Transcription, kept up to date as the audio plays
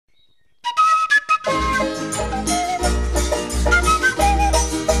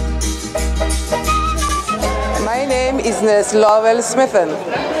is Nurse Laurel Smithen.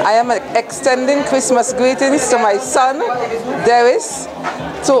 I am extending Christmas greetings to my son, Darius,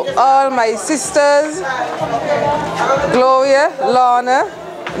 to all my sisters, Gloria, Lorna,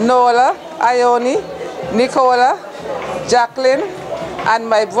 Nola, Ione, Nicola, Jacqueline, and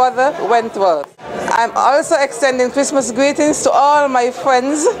my brother, Wentworth. I'm also extending Christmas greetings to all my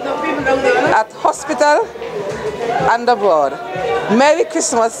friends at hospital and abroad. Merry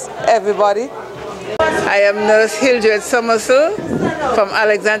Christmas, everybody. I am Nurse Hildred Somerset from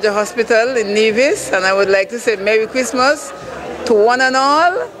Alexandra Hospital in Nevis, and I would like to say Merry Christmas to one and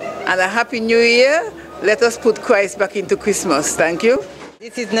all and a Happy New Year. Let us put Christ back into Christmas. Thank you.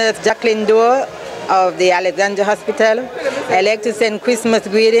 This is Nurse Jacqueline Doe of the Alexandra Hospital. I'd like to send Christmas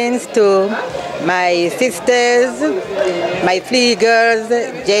greetings to my sisters, my three girls,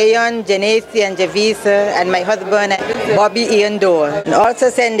 Jayon, Janesi, and Javisa, and my husband, Bobby Ian Doe. And also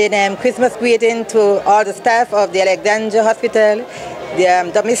sending Christmas greetings to all the staff of the Alexandra Hospital,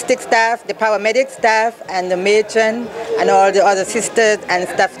 the domestic staff, the paramedic staff, and the matron, and all the other sisters and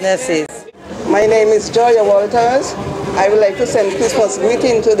staff nurses. My name is Joya Walters. I would like to send Christmas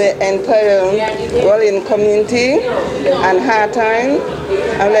greeting to the entire Rollin community and Hartine.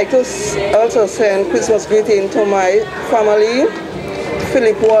 I would like to also send Christmas greeting to my family,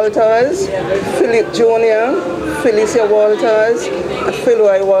 Philip Walters, Philip Jr., Felicia Walters, and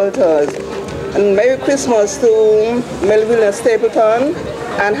Philroy Walters. And Merry Christmas to Melvina Stapleton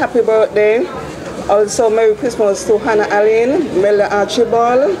and happy birthday. Also Merry Christmas to Hannah Allen, Mela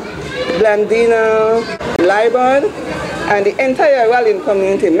Archibald, Blandina Liebert, and the entire Rollin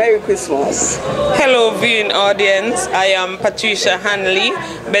community. Merry Christmas. Hello viewing audience, I am Patricia Hanley,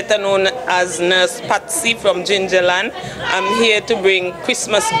 better known as Nurse Patsy from Gingerland. I'm here to bring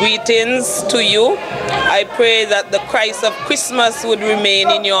Christmas greetings to you. I pray that the Christ of Christmas would remain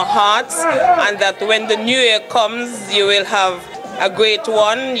in your hearts, and that when the new year comes, you will have a great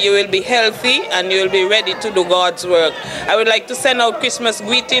one, you will be healthy, and you will be ready to do God's work. I would like to send out Christmas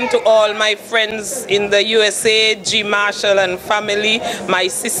greeting to all my friends in the USA, G. Marshall and family, my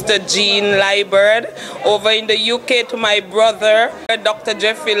sister Jean Liebert, over in the UK to my brother, Dr.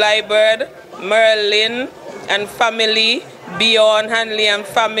 Jeffrey Liebert, Merlin and family, Bjorn Hanley and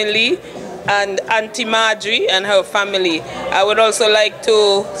family, and Auntie Marjorie and her family. I would also like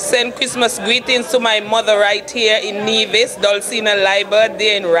to send Christmas greetings to my mother right here in Nevis, Dulcina Liebert,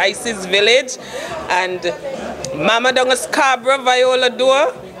 there in Rice's village, and Mama down Scarborough, Viola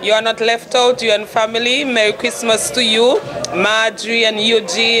Dore. You are not left out, you and family. Merry Christmas to you, Marjorie and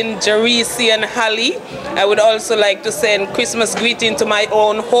Eugene, Jerisi and Hallie. I would also like to send Christmas greeting to my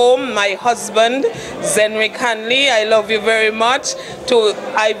own home, my husband, Zenrick Hanley. I love you very much. To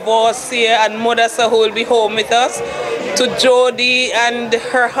Ivorsia and Modessa, who will be home with us. To Jody and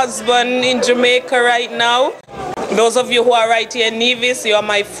her husband in Jamaica right now. Those of you who are right here in Nevis, you are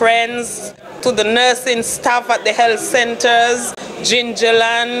my friends. To the nursing staff at the health centers,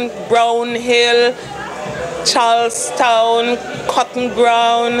 Gingerland, Brown Hill, Charlestown, Cotton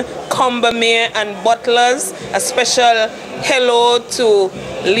Ground, Combermere and Butlers. A special hello to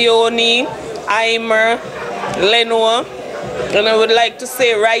Leonie, Eimer, Lenore. And I would like to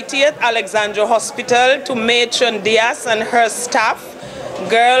say right here at Alexandra Hospital to Matron Diaz and her staff.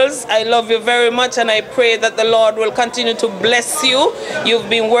 Girls, I love you very much, and I pray that the Lord will continue to bless you. You've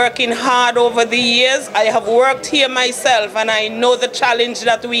been working hard over the years. I have worked here myself, and I know the challenge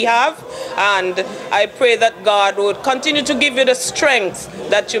that we have. And I pray that God would continue to give you the strength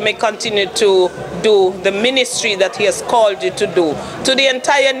that you may continue to do the ministry that He has called you to do. To the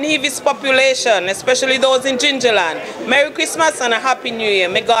entire Nevis population, especially those in Gingerland, Merry Christmas and a Happy New Year.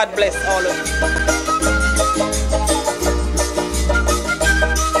 May God bless all of you.